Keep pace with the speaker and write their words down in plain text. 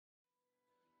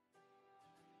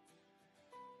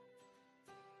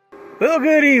Well,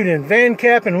 good evening. Van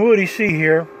Cap and Woody C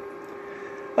here.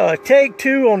 Take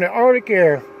two on the Arctic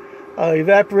Air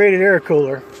evaporated air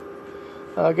cooler.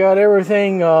 I got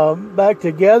everything back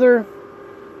together.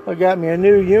 I got me a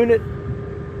new unit.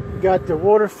 Got the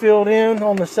water filled in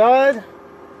on the side.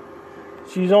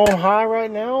 She's on high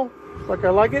right now, like I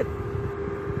like it.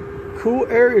 Cool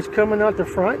air is coming out the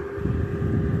front.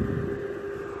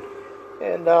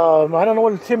 And I don't know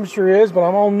what the temperature is, but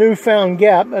I'm on Newfound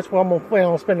Gap. That's where I'm going to plan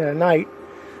on spending the night.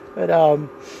 But,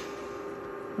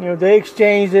 you know, they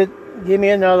exchanged it. Give me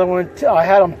another one. I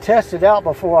had them tested out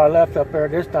before I left up there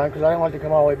this time because I didn't want to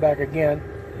come all the way back again.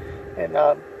 And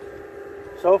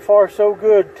so far, so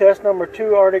good. Test number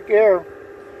 2, Arctic Air.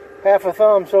 Half a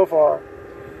thumb so far.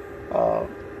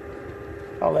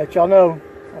 I'll let y'all know.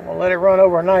 I'm going to let it run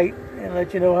overnight and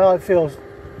let you know how it feels.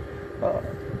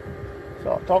 So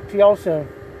I'll talk to y'all soon.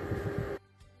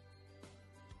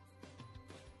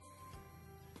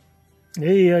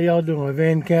 Hey, how y'all doing?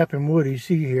 Van Cap and Woody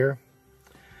C here.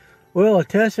 Well, I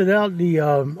tested out the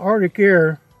Arctic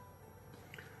Air.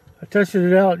 I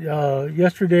tested it out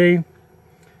yesterday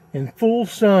in full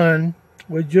sun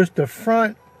with just the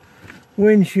front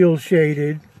windshield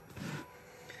shaded.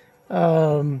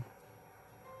 It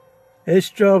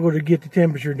struggled to get the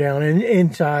temperature down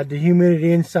inside, the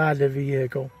humidity inside the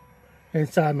vehicle.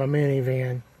 Inside my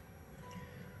minivan.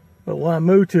 But when I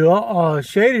moved to a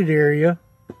shaded area,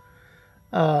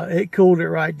 it cooled it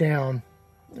right down.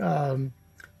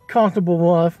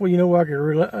 Comfortable enough, well, you know, where I could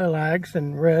relax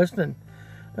and rest.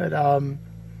 But I'm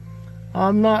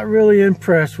not really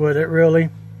impressed with it, really.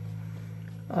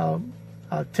 I've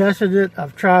tested it.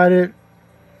 I've tried it.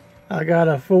 I got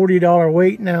a $40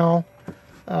 weight now.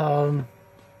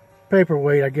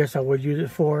 Paperweight, I guess I would use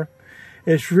it for.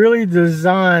 It's really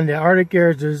designed, the Arctic Air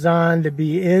is designed to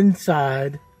be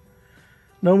inside,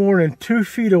 no more than 2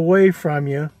 feet away from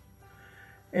you.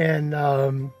 And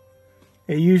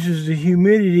it uses the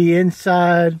humidity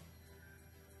inside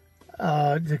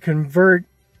to convert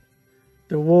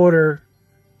the water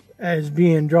as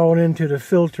being drawn into the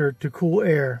filter to cool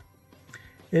air.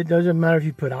 It doesn't matter if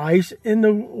you put ice in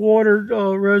the water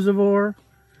reservoir.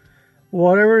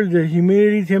 Whatever the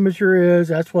humidity temperature is,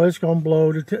 that's what it's going to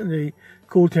blow the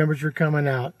cool temperature coming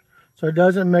out. So it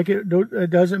doesn't make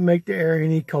the air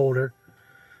any colder.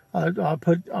 I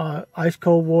put ice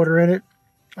cold water in it.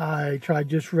 I tried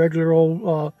just regular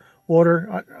old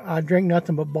water. I drink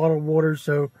nothing but bottled water.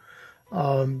 So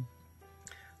now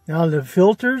the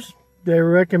filters, they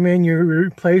recommend you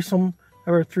replace them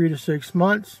every 3 to 6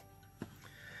 months.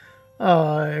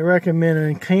 I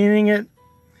recommend cleaning it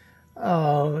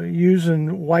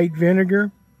using white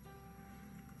vinegar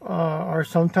or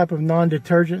some type of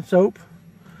non-detergent soap.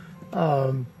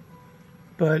 But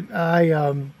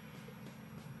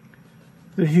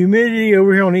the humidity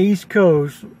over here on the East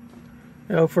Coast, you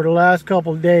know, for the last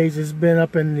couple of days has been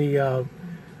up in the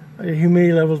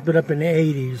humidity level's been up in the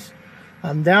 80s.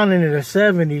 I'm down into the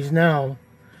 70s now,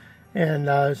 and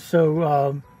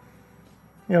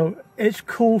you know, it's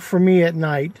cool for me at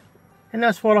night, and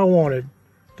that's what I wanted,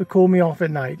 to cool me off at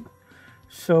night.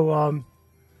 So I'm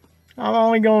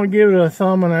only going to give it a 1.5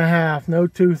 thumbs, no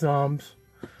 2 thumbs.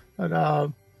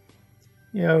 But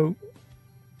you know,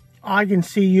 I can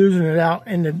see using it out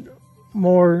in the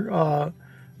more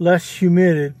less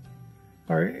humid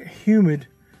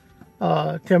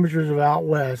temperatures of out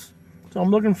west. So I'm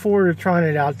looking forward to trying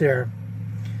it out there.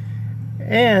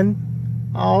 And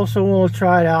I also want to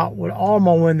try it out with all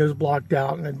my windows blocked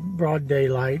out in the broad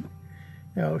daylight.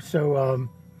 You know, so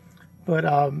you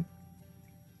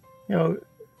know,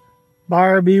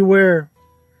 buyer beware.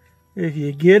 If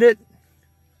you get it,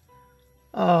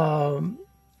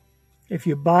 if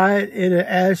you buy it at an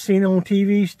as seen on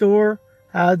TV store,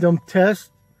 have them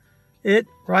test it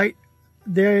right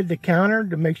there at the counter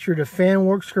to make sure the fan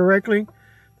works correctly.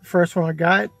 The first one I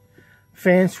got,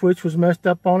 fan switch was messed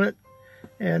up on it,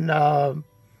 and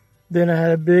then I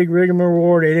had a big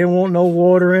rigmarole. They didn't want no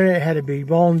water in it. It had to be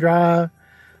bone dry.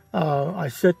 I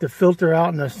set the filter out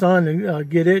in the sun to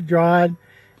get it dried,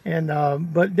 and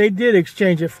but they did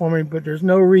exchange it for me, but there's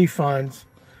no refunds.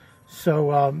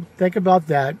 So think about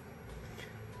that.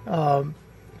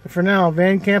 For now,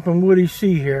 Van Camp and Woody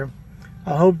C here.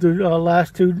 I hope the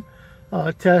last 2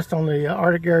 tests on the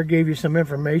Arctic Air gave you some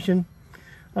information.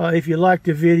 If you liked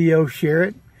the video, share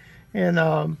it,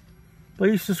 and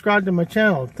please subscribe to my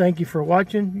channel. Thank you for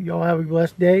watching. Y'all have a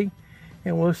blessed day,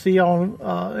 and we'll see y'all in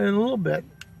a little bit.